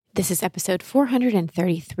This is episode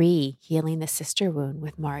 433, Healing the Sister Wound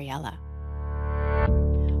with Mariella.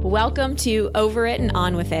 Welcome to Over It and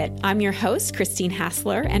On With It. I'm your host, Christine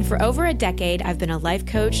Hassler, and for over a decade, I've been a life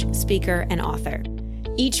coach, speaker, and author.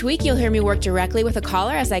 Each week, you'll hear me work directly with a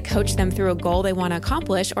caller as I coach them through a goal they want to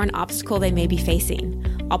accomplish or an obstacle they may be facing.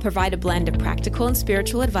 I'll provide a blend of practical and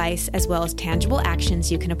spiritual advice, as well as tangible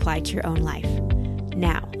actions you can apply to your own life.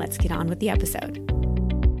 Now, let's get on with the episode.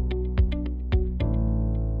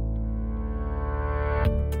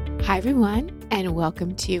 Hi, everyone, and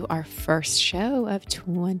welcome to our first show of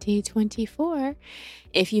 2024.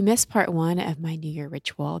 If you missed part one of my New Year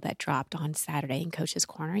ritual that dropped on Saturday in Coach's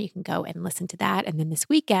Corner, you can go and listen to that. And then this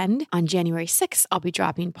weekend, on January 6th, I'll be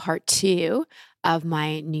dropping part two of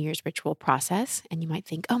my New Year's ritual process. And you might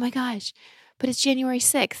think, oh my gosh, but it's January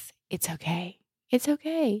 6th. It's okay. It's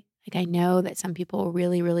okay. Like, I know that some people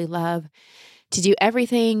really, really love to do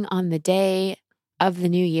everything on the day of the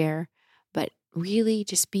new year, but really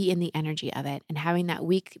just be in the energy of it. And having that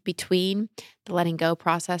week between the letting go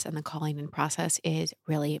process and the calling in process is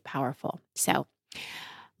really powerful. So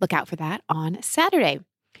look out for that on Saturday.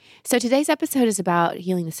 So today's episode is about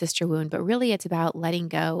healing the sister wound, but really it's about letting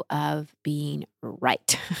go of being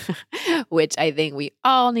right, which I think we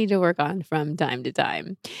all need to work on from time to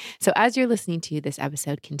time. So as you're listening to this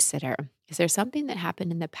episode, consider, is there something that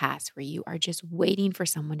happened in the past where you are just waiting for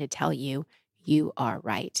someone to tell you you are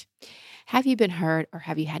right? Have you been hurt, or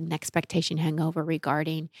have you had an expectation hangover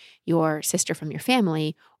regarding your sister from your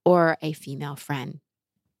family or a female friend?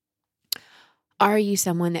 Are you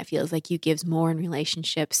someone that feels like you give more in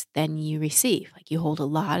relationships than you receive? Like you hold a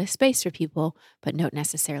lot of space for people, but don't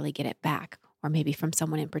necessarily get it back, or maybe from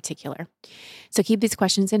someone in particular. So keep these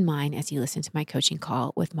questions in mind as you listen to my coaching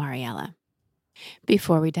call with Mariella.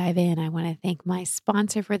 Before we dive in, I want to thank my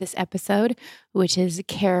sponsor for this episode, which is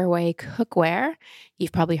Caraway Cookware.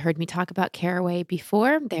 You've probably heard me talk about Caraway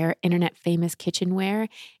before. Their internet famous kitchenware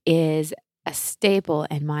is a staple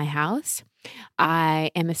in my house. I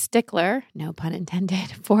am a stickler, no pun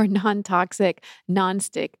intended, for non-toxic,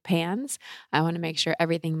 non-stick pans. I want to make sure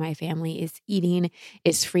everything my family is eating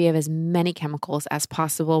is free of as many chemicals as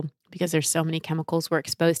possible, because there's so many chemicals we're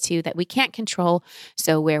exposed to that we can't control.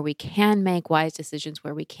 So where we can make wise decisions,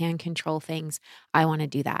 where we can control things, I want to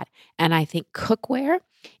do that. And I think cookware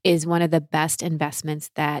is one of the best investments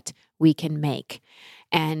that we can make.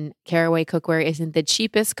 And Caraway cookware isn't the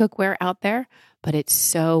cheapest cookware out there, but it's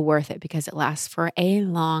so worth it because it lasts for a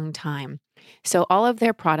long time. So all of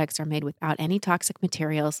their products are made without any toxic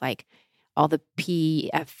materials, like all the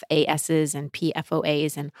PFASs and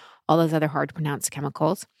PFOAs and all those other hard to pronounce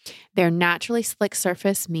chemicals. Their naturally slick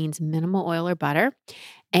surface means minimal oil or butter,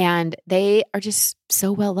 and they are just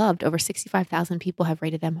so well loved. Over 65,000 people have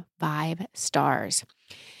rated them 5 stars.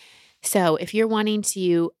 So if you're wanting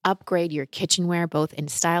to upgrade your kitchenware, both in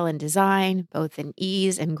style and design, both in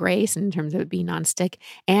ease and grace in terms of it being nonstick,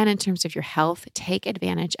 and in terms of your health, take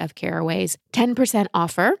advantage of Caraway's 10%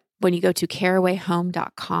 offer when you go to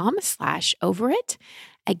carawayhome.com/overit.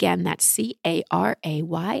 Again, that's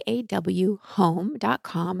CARAYAW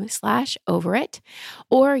home.com/overit,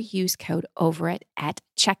 or use code overit at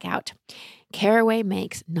checkout. Caraway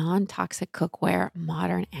makes non-toxic cookware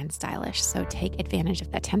modern and stylish, so take advantage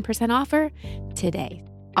of that 10% offer today.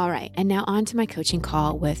 All right, and now on to my coaching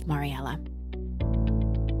call with Mariella.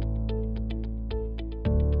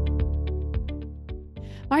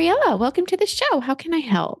 Mariella, welcome to the show. How can I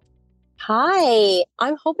help? Hi,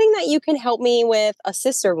 I'm hoping that you can help me with a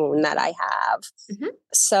sister wound that I have.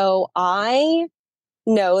 So I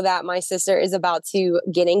know that my sister is about to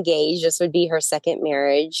get engaged. This would be her second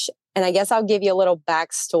marriage. And I guess I'll give you a little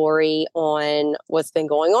backstory on what's been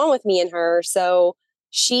going on with me and her. So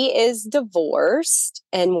she is divorced.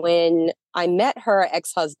 And when I met her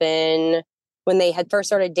ex-husband, when they had first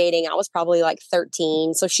started dating, I was probably like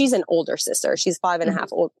 13. So she's an older sister. She's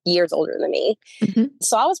 5.5 years older than me.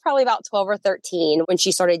 So I was probably about 12 or 13 when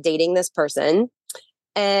she started dating this person.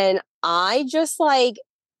 And I just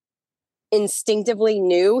instinctively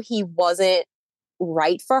knew he wasn't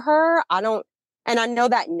right for her. And I know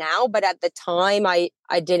that now, but at the time I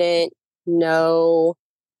didn't know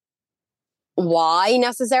why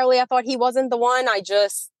necessarily I thought he wasn't the one. I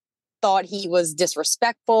just thought he was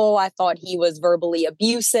disrespectful. I thought he was verbally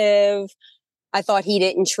abusive. I thought he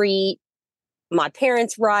didn't treat my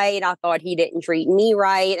parents right. I thought he didn't treat me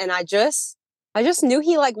right. And I just knew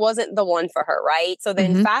he wasn't the one for her. Right. So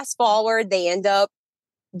then fast forward, they end up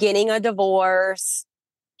getting a divorce.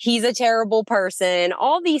 He's a terrible person.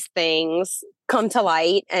 All these things come to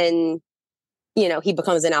light, and, he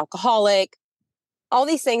becomes an alcoholic. all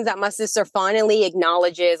these things that my sister finally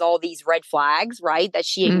acknowledges, all these red flags, right, that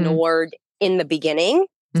she ignored in the beginning.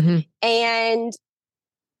 And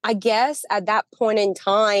I guess at that point in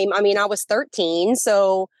time, I mean, I was 13,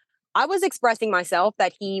 so I was expressing myself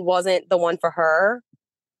that he wasn't the one for her,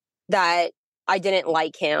 that I didn't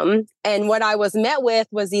like him. And what I was met with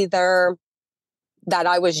was either that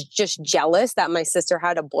I was just jealous that my sister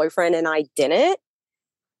had a boyfriend and I didn't,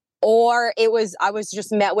 or I was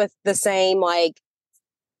just met with the same, like,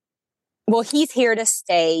 well, he's here to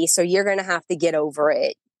stay, so you're going to have to get over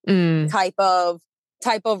it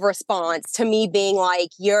type of response to me, being like,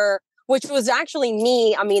 which was actually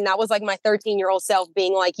me. I mean, that was like my 13-year-old self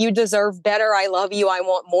being like, you deserve better. I love you. I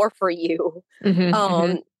want more for you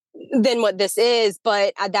than what this is.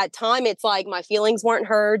 But at that time, it's like my feelings weren't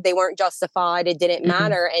heard. They weren't justified. It didn't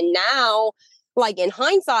matter. And now, like in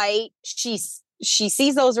hindsight, she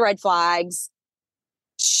sees those red flags.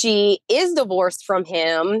 She is divorced from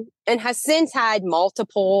him and has since had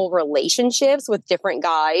multiple relationships with different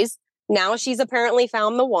guys. Now she's apparently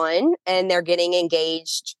found the one and they're getting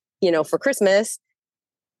engaged, for Christmas.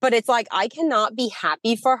 But it's like, I cannot be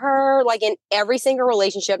happy for her. Like in every single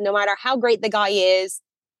relationship, no matter how great the guy is,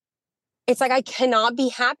 it's like, I cannot be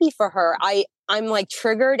happy for her. I'm like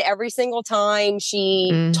triggered every single time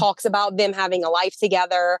she talks about them having a life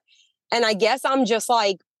together. And I guess I'm just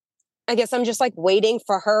like waiting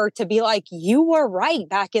for her to be like, you were right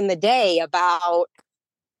back in the day about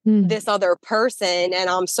this other person. And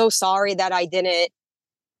I'm so sorry that I didn't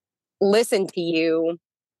listen to you.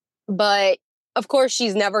 But of course,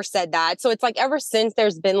 she's never said that. So it's like ever since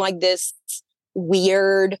there's been like this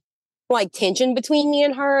weird like tension between me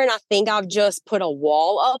and her. And I think I've just put a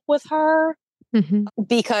wall up with her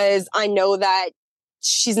because I know that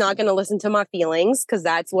she's not going to listen to my feelings, because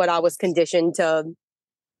that's what I was conditioned to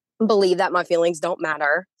believe, that my feelings don't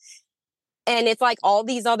matter. And it's like all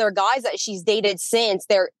these other guys that she's dated since,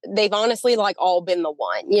 they've honestly like all been the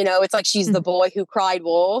one, it's like she's the boy who cried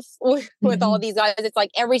wolf with all these guys. It's like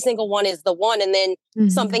every single one is the one. And then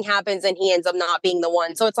something happens and he ends up not being the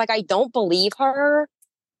one. So it's like, I don't believe her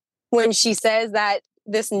when she says that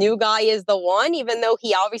this new guy is the one, even though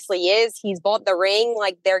he obviously is. He's bought the ring,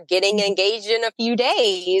 like they're getting engaged in a few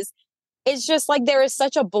days. It's just like, there is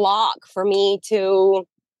such a block for me to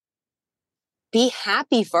be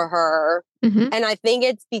happy for her. And I think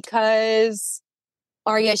it's because,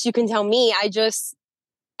 or yes, you can tell me,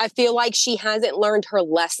 I feel like she hasn't learned her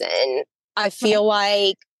lesson. I feel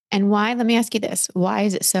like. And why, let me ask you this. Why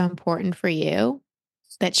is it so important for you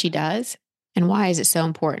that she does? And why is it so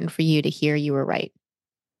important for you to hear you were right?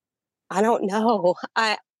 I don't know.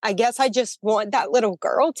 I guess I just want that little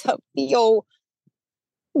girl to feel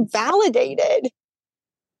validated.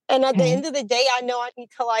 And at the end of the day, I know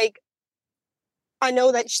I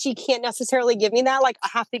know that she can't necessarily give me that. Like, I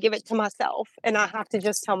have to give it to myself. And I have to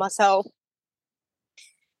just tell myself,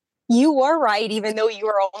 you were right, even though you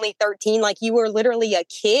were only 13. Like, you were literally a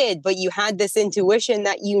kid, but you had this intuition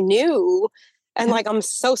that you knew. And like, I'm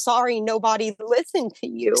so sorry nobody listened to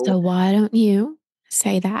you. So why don't you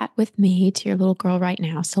say that with me to your little girl right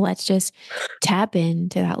now? So let's just tap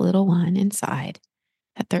into that little one inside,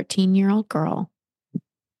 that 13-year-old girl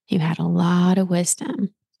who had a lot of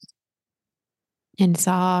wisdom and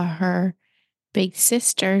saw her big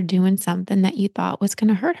sister doing something that you thought was going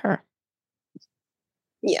to hurt her.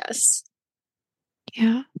 Yes.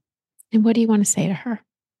 Yeah. And what do you want to say to her?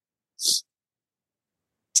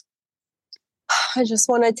 I just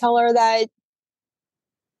want to tell her that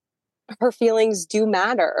her feelings do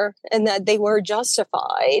matter and that they were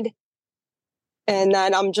justified. And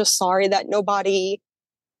that I'm just sorry that nobody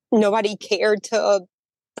cared to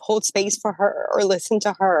hold space for her or listen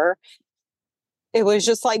to her. It was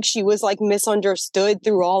just like she was like misunderstood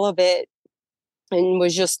through all of it and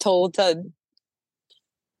was just told to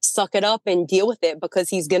suck it up and deal with it because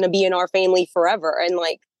he's going to be in our family forever. And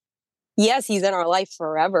like, yes, he's in our life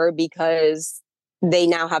forever because they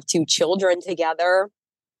now have 2 children together.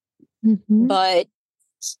 But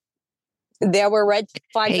there were red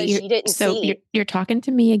flags that she didn't see. So you're talking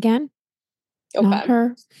to me again, not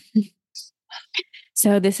her.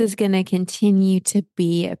 So this is going to continue to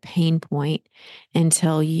be a pain point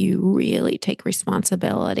until you really take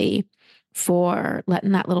responsibility for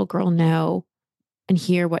letting that little girl know and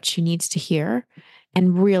hear what she needs to hear,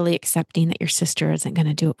 and really accepting that your sister isn't going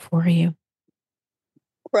to do it for you.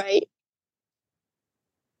 Right.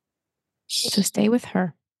 So stay with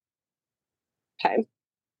her. Okay.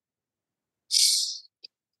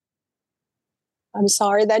 I'm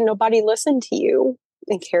sorry that nobody listened to you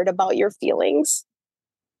and cared about your feelings.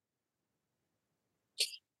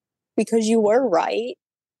 Because you were right.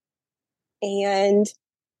 And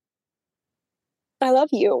I love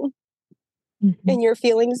you. Mm-hmm. And your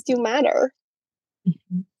feelings do matter.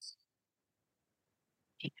 Mm-hmm.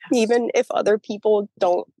 Yeah. Even if other people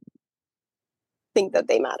don't think that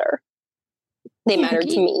they matter. They matter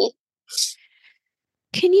to me.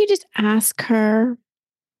 Can you just ask her,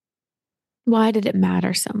 why did it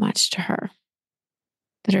matter so much to her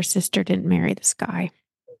that her sister didn't marry this guy?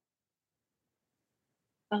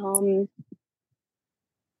 I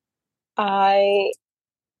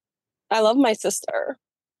love my sister.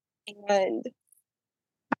 And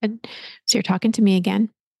so you're talking to me again.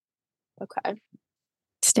 okay.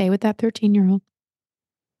 Stay with that 13-year-old.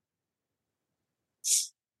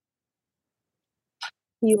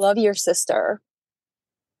 You love your sister.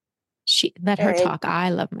 Let her talk. I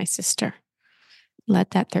love my sister.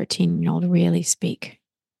 Let that 13-year-old really speak.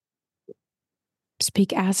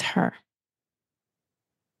 Speak as her.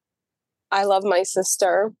 I love my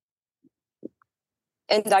sister.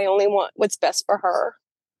 And I only want what's best for her.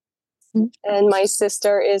 Mm-hmm. And my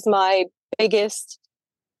sister is my biggest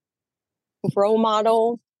role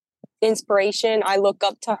model, inspiration. I look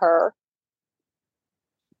up to her.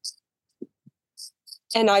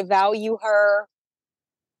 And I value her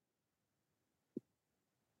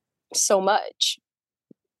so much.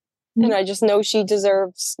 Mm-hmm. And I just know she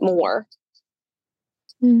deserves more.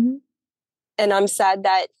 Mm-hmm. And I'm sad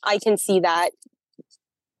that I can see that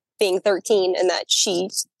being 13 and that she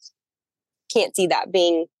can't see that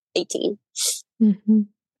being 18. Mm-hmm.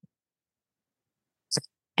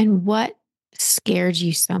 And what scared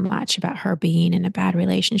you so much about her being in a bad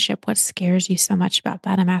relationship? What scares you so much about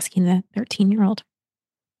that? I'm asking the 13-year-old.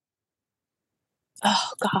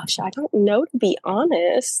 Oh, gosh, I don't know, to be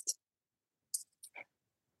honest.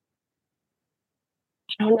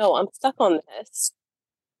 I don't know. I'm stuck on this.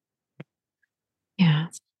 Yeah.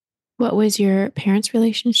 What was your parents'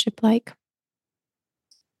 relationship like?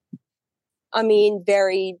 I mean,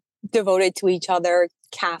 very devoted to each other,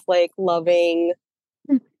 Catholic, loving,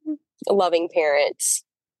 mm-hmm. loving parents.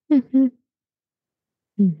 Mm-hmm.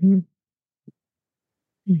 Mm-hmm.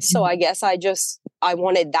 Mm-hmm. So I guess I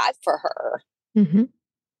wanted that for her. Mm-hmm.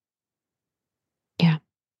 Yeah.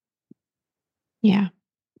 Yeah.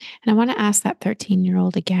 And I want to ask that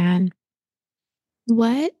 13-year-old again,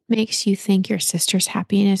 what makes you think your sister's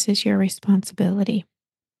happiness is your responsibility?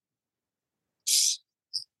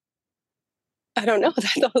 I don't know.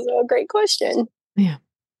 That's also a great question. Yeah.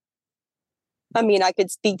 I mean, I could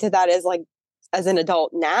speak to that as an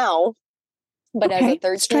adult now, but as a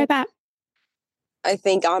 13, let's try that. I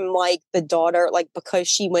think I'm like the daughter, because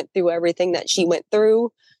she went through everything that she went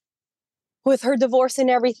through with her divorce and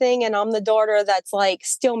everything. And I'm the daughter that's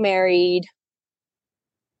still married.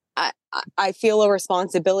 I feel a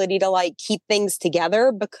responsibility to keep things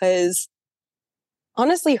together because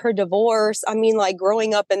honestly, her divorce, I mean,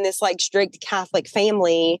 growing up in this strict Catholic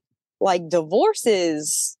family, divorce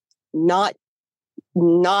is not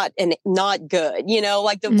good,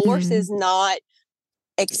 divorce is not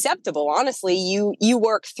acceptable. Honestly, you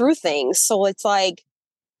work through things. So it's and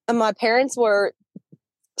my parents were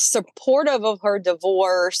supportive of her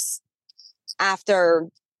divorce after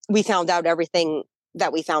we found out everything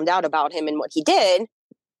that we found out about him and what he did.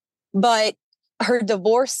 But her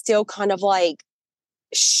divorce still kind of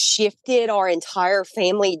shifted our entire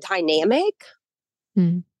family dynamic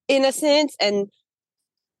in a sense. And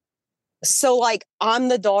so I'm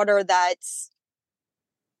the daughter that's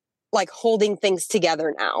holding things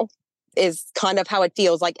together now is kind of how it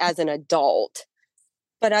feels as an adult.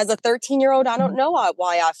 But as a 13-year-old, I don't know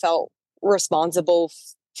why I felt responsible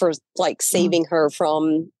for saving her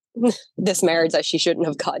from this marriage that she shouldn't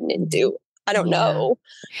have gotten into. I don't know.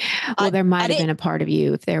 Well, there might have been a part of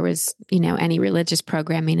you, if there was, any religious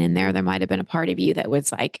programming in there, there might have been a part of you that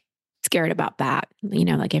was scared about that,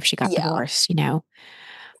 if she got divorced,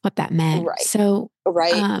 what that meant. Right. So,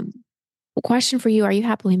 question for you, are you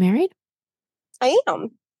happily married? I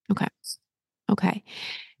am. Okay.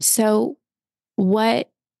 So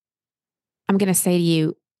what I'm going to say to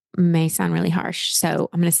you may sound really harsh. So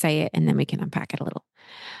I'm going to say it and then we can unpack it a little.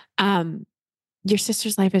 Your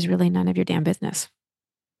sister's life is really none of your damn business.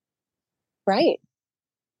 Right.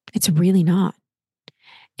 It's really not.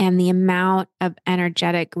 And the amount of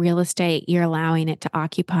energetic real estate you're allowing it to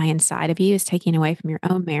occupy inside of you is taking away from your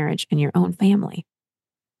own marriage and your own family.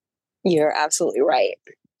 You're absolutely right.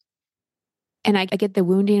 And I get the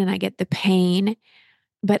wounding and I get the pain,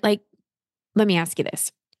 but let me ask you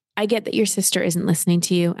this. I get that your sister isn't listening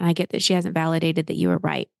to you and I get that she hasn't validated that you were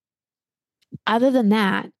right. Other than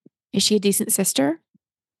that, is she a decent sister?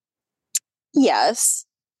 Yes.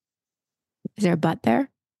 Is there a but there?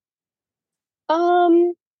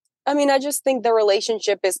 I mean, I just think the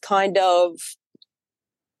relationship is kind of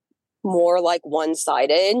more like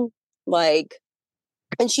one-sided. Like,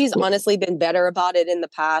 and she's honestly been better about it in the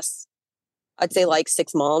past, I'd say like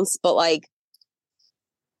 6 months, but like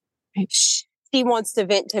she wants to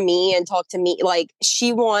vent to me and talk to me. Like,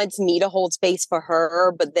 she wants me to hold space for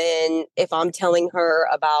her. But then if I'm telling her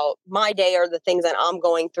about my day or the things that I'm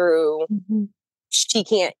going through, she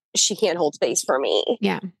can't hold space for me.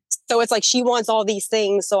 Yeah. So it's like she wants all these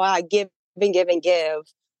things. So I give and give and give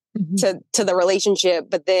to the relationship.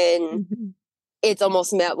 But then it's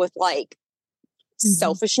almost met with like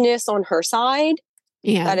selfishness on her side.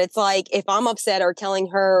 Yeah. That it's like, if I'm upset or telling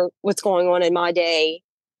her what's going on in my day,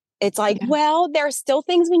 it's like, well, there's still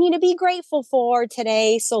things we need to be grateful for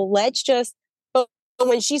today. So let's just, but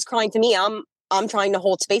when she's crying to me, I'm trying to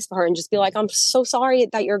hold space for her and just be like, I'm so sorry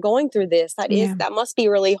that you're going through this. That must be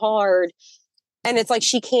really hard. And it's like,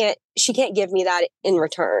 she can't give me that in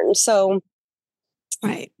return. So,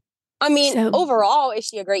 right. I mean, overall, is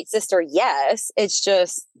she a great sister? Yes. It's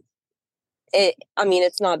just,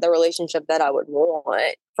 it's not the relationship that I would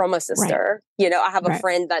want from a sister. Right. You know, I have a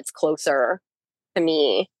friend that's closer to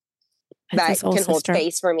me that can hold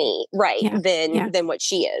space for me, than what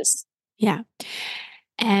she is. Yeah.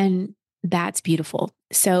 And that's beautiful.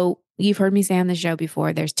 So you've heard me say on the show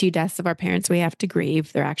before, there's 2 deaths of our parents we have to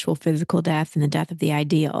grieve, their actual physical death and the death of the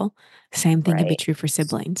ideal. Same thing can be true for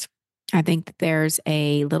siblings. I think that there's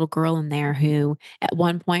a little girl in there who at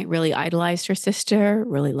one point really idolized her sister,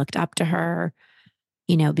 really looked up to her.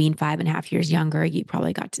 You know, being 5.5 years younger, you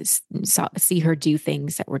probably got to see her do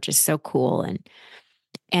things that were just so cool.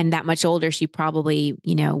 And that much older, she probably,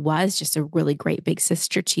 was just a really great big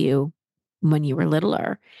sister to you when you were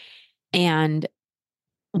littler. And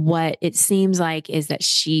what it seems like is that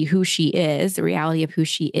who she is, the reality of who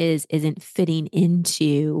she is, isn't fitting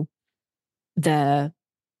into the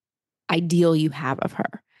ideal you have of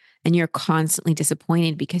her. And you're constantly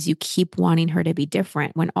disappointed because you keep wanting her to be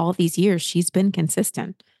different when all these years she's been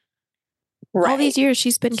consistent. All these years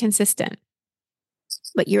she's been consistent.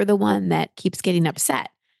 But you're the one that keeps getting upset.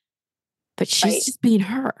 But she's just being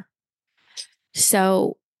her.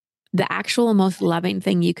 So the actual most loving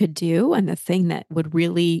thing you could do, and the thing that would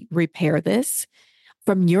really repair this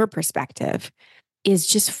from your perspective, is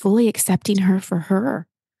just fully accepting her for her.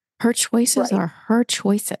 Her choices are her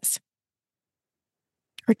choices.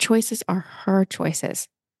 Her choices are her choices.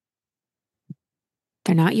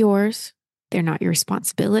 They're not yours. They're not your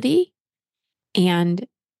responsibility. And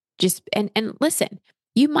and listen,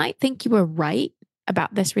 you might think you were right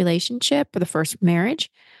about this relationship or the first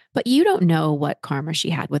marriage, but you don't know what karma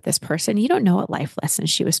she had with this person. You don't know what life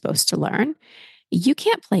lessons she was supposed to learn. You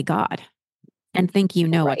can't play God and think you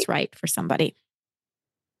know what's right for somebody.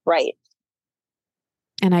 Right.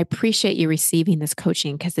 And I appreciate you receiving this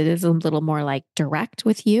coaching because it is a little more like direct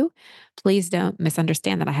with you. Please don't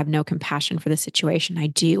misunderstand that I have no compassion for the situation. I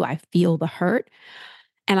do. I feel the hurt.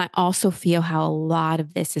 And I also feel how a lot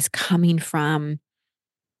of this is coming from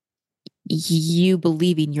you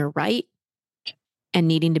believing you're right and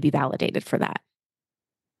needing to be validated for that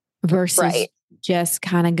versus just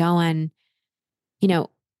kind of going,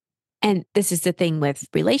 and this is the thing with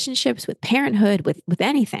relationships, with parenthood, with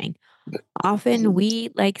anything. Often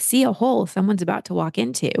we see a hole someone's about to walk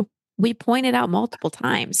into. We point it out multiple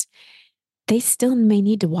times. They still may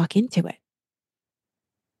need to walk into it.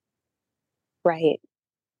 Right.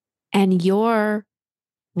 And your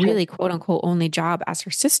really quote unquote only job as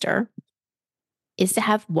her sister is to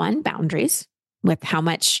have boundaries with how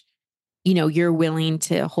much, you're willing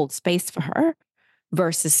to hold space for her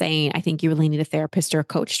versus saying, I think you really need a therapist or a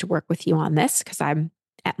coach to work with you on this because I'm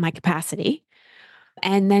at my capacity.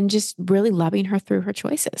 And then just really loving her through her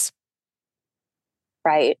choices.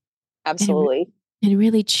 Right. Absolutely. And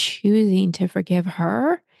really choosing to forgive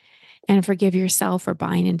her and forgive yourself for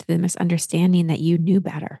buying into the misunderstanding that you knew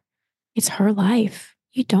better. It's her life.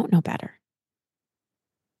 You don't know better.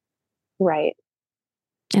 Right.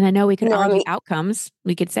 And I know we could argue outcomes.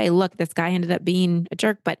 We could say, look, this guy ended up being a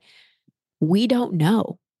jerk, but we don't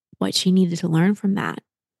know what she needed to learn from that.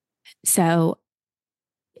 So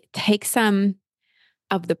take some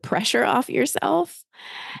of the pressure off yourself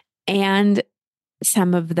and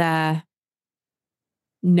some of the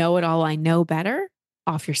know it all, I know better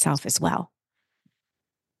off yourself as well.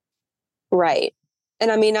 Right.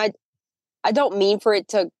 And I don't mean for it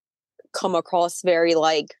to come across very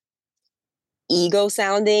ego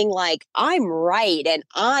sounding, like I'm right and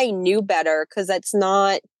I knew better, because that's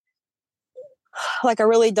not I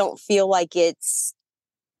really don't feel like it's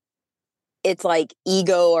like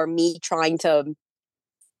ego or me trying to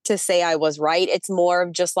say I was right. It's more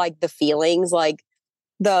of just the feelings,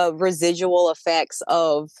 the residual effects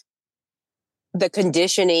of the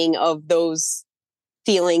conditioning of those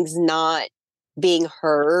feelings not being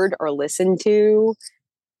heard or listened to.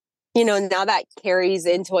 You know, now that carries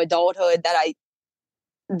into adulthood,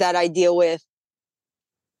 that I deal with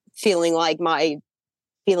feeling like my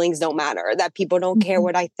feelings don't matter, that people don't care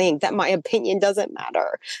what I think, that my opinion doesn't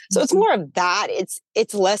matter. So it's more of that.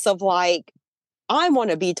 It's less of like, I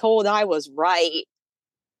want to be told I was right.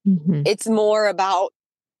 It's more about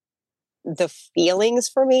the feelings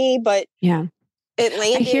for me, but yeah, it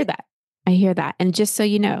landed. I hear that. And just so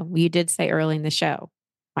you know, you did say early in the show,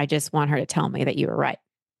 I just want her to tell me that you were right.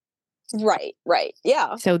 Right.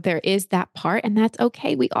 Yeah. So there is that part, and that's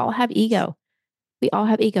okay. We all have ego.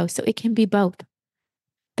 So it can be both.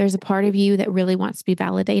 There's a part of you that really wants to be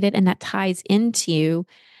validated, and that ties into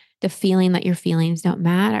the feeling that your feelings don't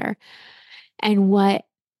matter. And what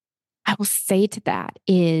I will say to that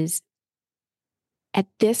is, at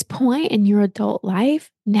this point in your adult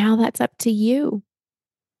life, now that's up to you.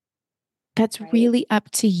 That's really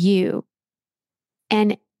up to you.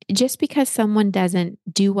 And just because someone doesn't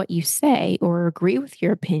do what you say or agree with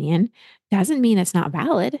your opinion doesn't mean it's not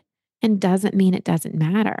valid, and doesn't mean it doesn't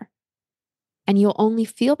matter. And you'll only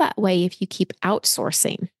feel that way if you keep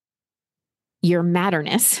outsourcing your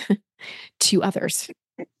matterness to others.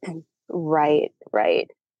 Right.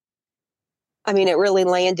 I mean, it really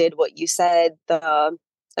landed what you said. I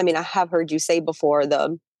have heard you say before,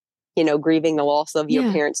 grieving the loss of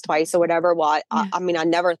your parents twice or whatever. Well, I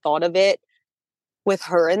never thought of it with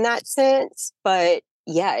her in that sense, but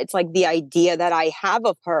yeah, it's like the idea that I have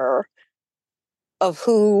of her, of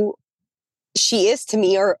who she is to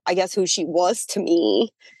me, or I guess who she was to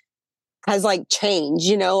me, has like changed,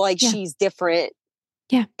 she's different.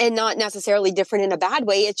 Yeah. And not necessarily different in a bad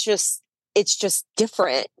way. It's just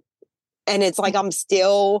different. And it's like, I'm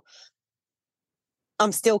still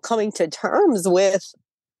coming to terms with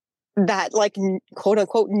that, like, quote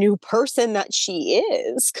unquote new person that she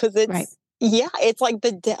is. Cause it's like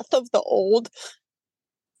the death of the old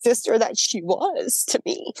sister that she was to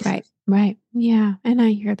me. Right. Yeah. And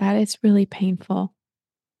I hear that. It's really painful.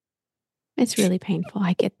 I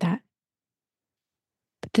get that.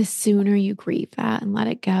 But the sooner you grieve that and let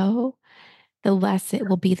it go, the less it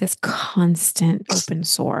will be this constant open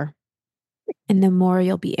sore. And the more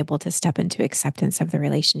you'll be able to step into acceptance of the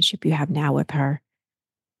relationship you have now with her,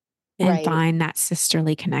 and find that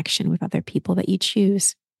sisterly connection with other people that you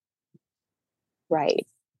choose. Right.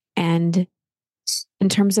 And in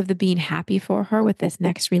terms of the being happy for her with this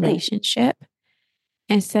next relationship,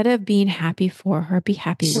 instead of being happy for her, be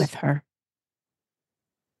happy with her.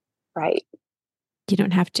 Right. You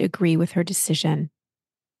don't have to agree with her decision,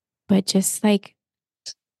 but just like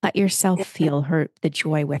let yourself feel the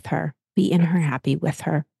joy with her, be in her, happy with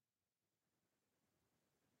her.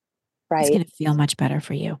 Right. It's going to feel much better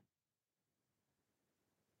for you.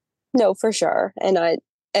 No, for sure. And I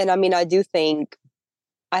do think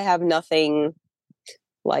I have nothing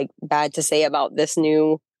like bad to say about this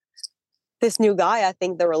new guy. I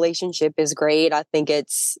think the relationship is great. I think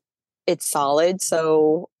it's solid.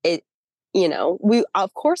 So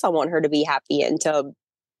of course I want her to be happy and to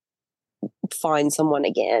find someone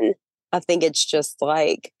again. I think it's just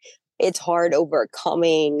like, it's hard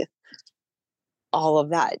overcoming all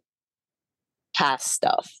of that past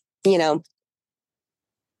stuff, Yeah.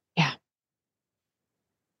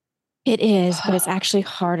 It is, but it's actually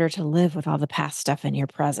harder to live with all the past stuff in your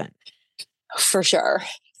present. For sure.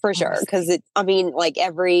 Because like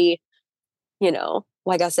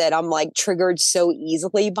like I said, I'm like triggered so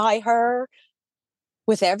easily by her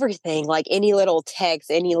with everything, like any little text,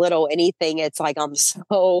 any little anything. It's like, I'm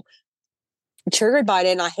so triggered by it.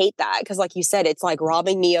 And I hate that. Because like you said, it's like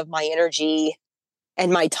robbing me of my energy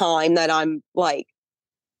and my time, that I'm like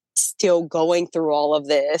still going through all of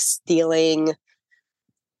this, dealing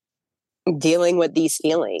with these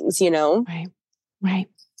feelings,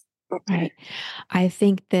 Right. I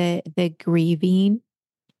think the grieving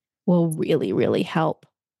will really, really help.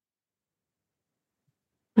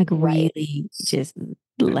 Like really just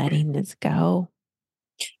letting this go.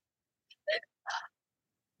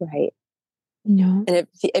 Right. No. And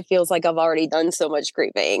it feels like I've already done so much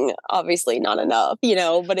grieving. Obviously not enough,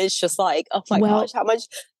 but it's just like, oh my gosh, how much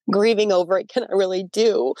grieving over it can I really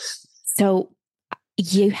do? So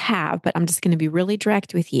you have, but I'm just going to be really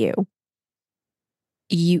direct with you.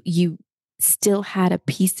 You still had a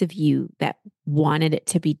piece of you that wanted it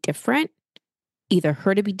to be different, either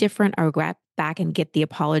her to be different or go back and get the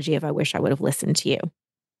apology of, I wish I would have listened to you.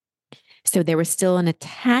 So there was still an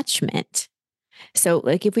attachment. So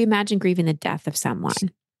like if we imagine grieving the death of someone,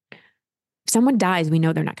 if someone dies, we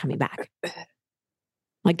know they're not coming back.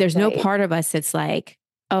 Like there's no Right. part of us that's like,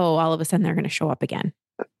 oh, all of a sudden they're going to show up again.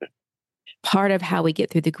 Part of how we get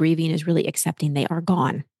through the grieving is really accepting they are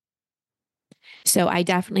gone. So I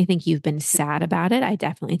definitely think you've been sad about it. I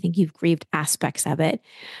definitely think you've grieved aspects of it,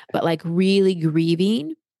 but like really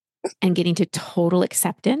grieving and getting to total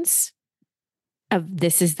acceptance of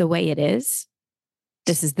this is the way it is.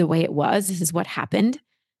 This is the way it was. This is what happened.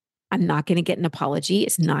 I'm not going to get an apology.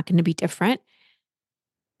 It's not going to be different.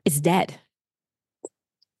 It's dead.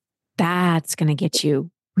 That's going to get you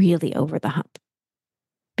really over the hump.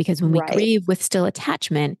 Because when we grieve with still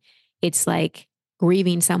attachment, it's like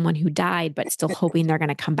grieving someone who died, but still hoping they're going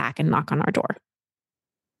to come back and knock on our door,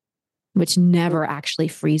 which never actually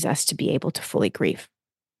frees us to be able to fully grieve.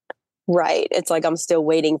 Right. It's like I'm still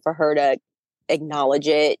waiting for her to acknowledge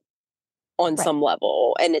it on some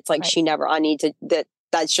level. And it's like she never, I need to,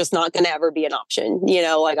 that's just not going to ever be an option. You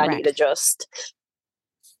know, like I need to just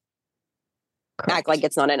act like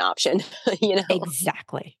it's not an option, you know?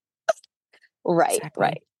 Exactly. Right. Exactly.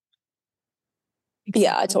 Right. Exactly.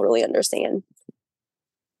 Yeah, I totally understand.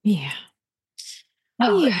 Yeah.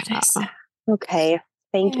 Oh, goodness. Okay.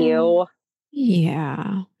 Thank you.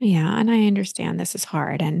 Yeah. Yeah. And I understand this is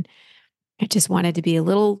hard. And I just wanted to be a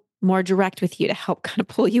little more direct with you to help kind of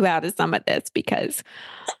pull you out of some of this, because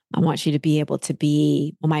I want you to be able to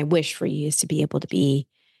be, well, my wish for you is to be able to be,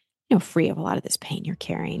 you know, free of a lot of this pain you're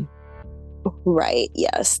carrying. Right.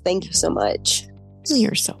 Yes. Thank you so much.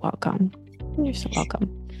 You're so welcome. You're so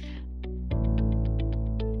welcome.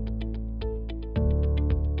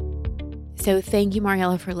 So thank you,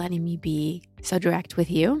 Mariella, for letting me be so direct with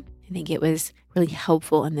you. I think it was really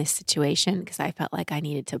helpful in this situation because I felt like I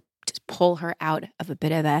needed to just pull her out of a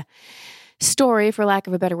bit of a story, for lack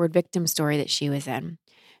of a better word, victim story that she was in.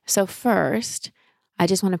 So first, I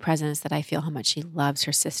just want to presence that I feel how much she loves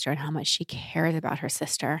her sister and how much she cares about her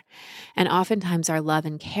sister. And oftentimes our love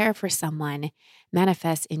and care for someone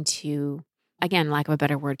manifests into, again, lack of a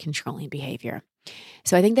better word, controlling behavior.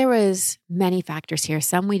 So I think there was many factors here,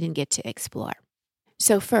 some we didn't get to explore.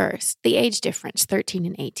 So first, the age difference, 13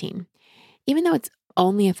 and 18. Even though it's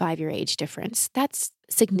only a 5-year age difference, that's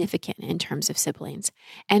significant in terms of siblings.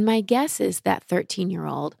 And my guess is that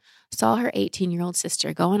 13-year-old saw her 18-year-old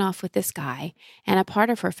sister going off with this guy, and a part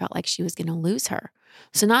of her felt like she was going to lose her.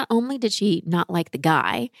 So not only did she not like the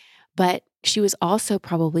guy, but she was also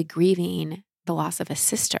probably grieving the loss of a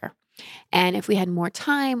sister. And if we had more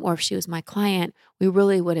time, or if she was my client, we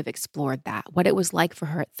really would have explored that, what it was like for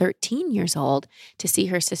her at 13 years old to see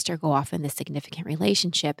her sister go off in this significant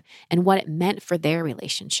relationship, and what it meant for their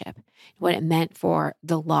relationship, what it meant for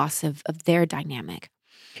the loss of their dynamic.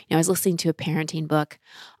 You know, I was listening to a parenting book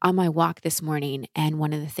on my walk this morning, and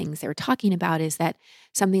one of the things they were talking about is that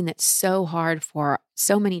something that's so hard for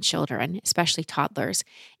so many children, especially toddlers,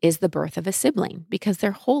 is the birth of a sibling, because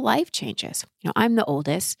their whole life changes. You know, I'm the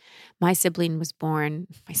oldest. My sister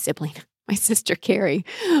Carrie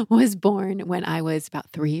was born when I was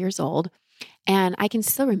about 3 years old. And I can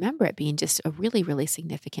still remember it being just a really, really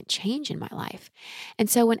significant change in my life. And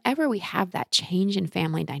so whenever we have that change in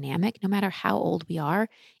family dynamic, no matter how old we are,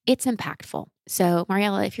 it's impactful. So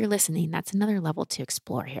Mariella, if you're listening, that's another level to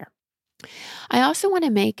explore here. I also want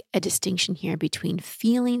to make a distinction here between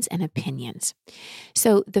feelings and opinions.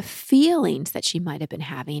 So the feelings that she might have been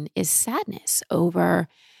having is sadness over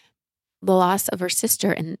the loss of her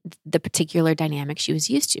sister and the particular dynamic she was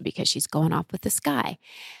used to, because she's going off with this guy.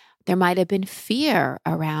 There might have been fear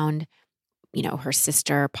around, you know, her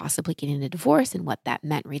sister possibly getting a divorce and what that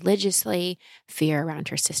meant religiously, fear around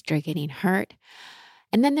her sister getting hurt.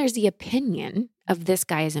 And then there's the opinion of this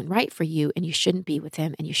guy isn't right for you and you shouldn't be with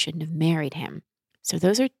him and you shouldn't have married him. So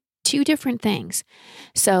those are two different things.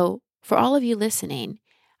 So for all of you listening,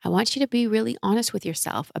 I want you to be really honest with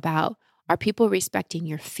yourself about, are people respecting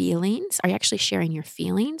your feelings? Are you actually sharing your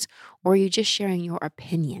feelings, or are you just sharing your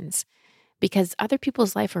opinions? Because other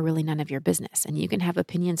people's life are really none of your business, and you can have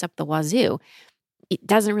opinions up the wazoo. It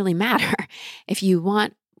doesn't really matter. If you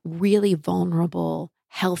want really vulnerable,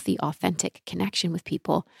 healthy, authentic connection with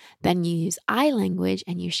people, then you use I language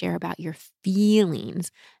and you share about your feelings,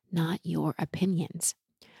 not your opinions.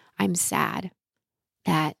 I'm sad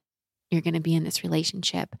that you're going to be in this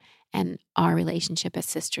relationship and our relationship as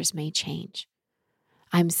sisters may change.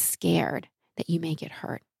 I'm scared that you may get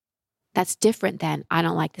hurt. That's different than, I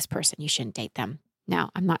don't like this person, you shouldn't date them.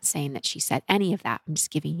 Now, I'm not saying that she said any of that. I'm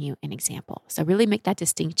just giving you an example. So really make that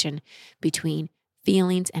distinction between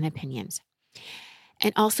feelings and opinions.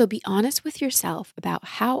 And also be honest with yourself about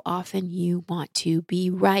how often you want to be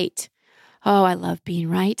right. Oh, I love being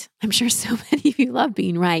right. I'm sure so many of you love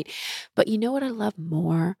being right. But you know what I love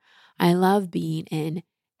more? I love being in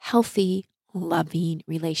healthy, loving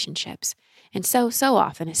relationships. And so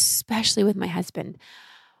often, especially with my husband,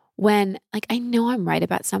 when I know I'm right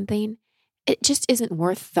about something, it just isn't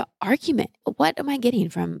worth the argument. What am I getting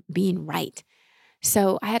from being right?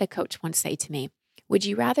 So I had a coach once say to me, would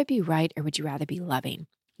you rather be right or would you rather be loving?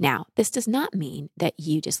 Now, this does not mean that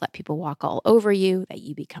you just let people walk all over you, that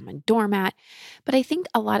you become a doormat. But I think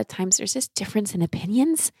a lot of times there's this difference in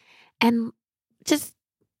opinions, and just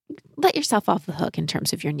let yourself off the hook in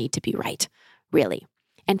terms of your need to be right, really.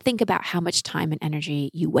 And think about how much time and energy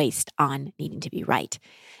you waste on needing to be right.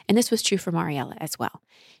 And this was true for Mariella as well.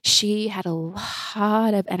 She had a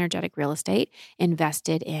lot of energetic real estate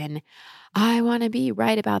invested in, I want to be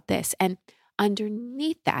right about this. And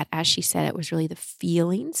underneath that, as she said, it was really the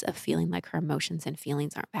feelings of feeling like her emotions and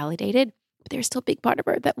feelings aren't validated, but there's still a big part of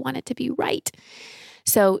her that wanted to be right.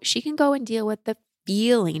 So she can go and deal with the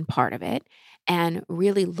feeling part of it and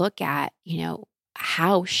really look at,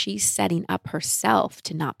 how she's setting up herself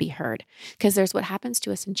to not be heard. Because there's what happens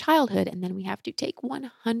to us in childhood, and then we have to take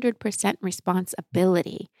 100%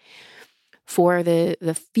 responsibility for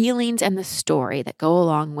the feelings and the story that go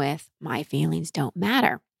along with my feelings don't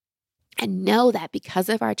matter. And know that because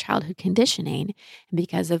of our childhood conditioning and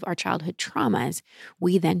because of our childhood traumas,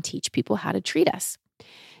 we then teach people how to treat us.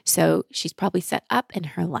 So she's probably set up in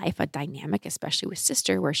her life a dynamic, especially with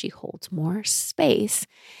sister, where she holds more space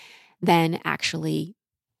than actually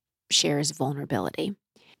shares vulnerability.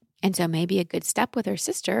 And so maybe a good step with her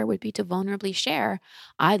sister would be to vulnerably share,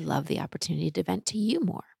 I'd love the opportunity to vent to you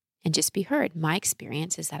more and just be heard. My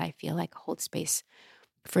experience is that I feel like I hold space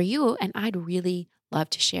for you, and I'd really love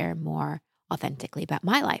to share more authentically about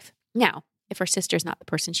my life. Now, if her sister's not the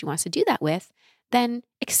person she wants to do that with, then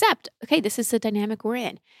accept, okay, this is the dynamic we're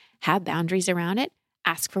in. Have boundaries around it.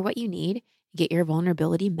 Ask for what you need. Get your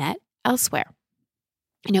vulnerability met elsewhere.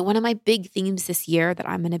 One of my big themes this year that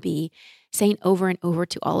I'm going to be saying over and over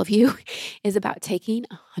to all of you is about taking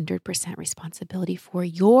 100% responsibility for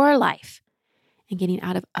your life and getting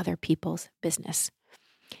out of other people's business.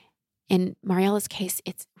 In Mariella's case,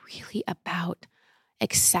 it's really about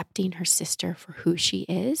accepting her sister for who she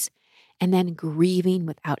is and then grieving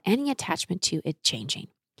without any attachment to it changing.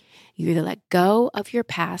 You either let go of your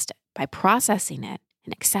past by processing it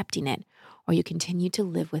and accepting it, or you continue to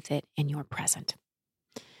live with it in your present.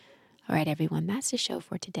 All right, everyone, that's the show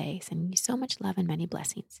for today. Sending you so much love and many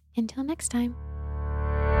blessings. Until next time.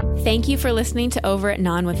 Thank you for listening to Over It and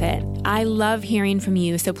On With It. I love hearing from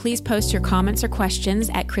you, so please post your comments or questions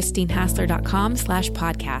at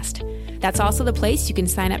christinehassler.com/podcast. That's also the place you can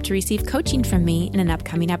sign up to receive coaching from me in an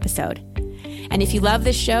upcoming episode. And if you love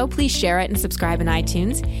this show, please share it and subscribe in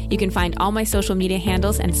iTunes. You can find all my social media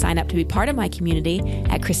handles and sign up to be part of my community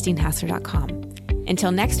at christinehassler.com.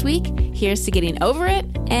 Until next week, here's to getting over it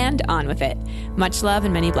and on with it. Much love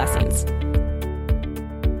and many blessings.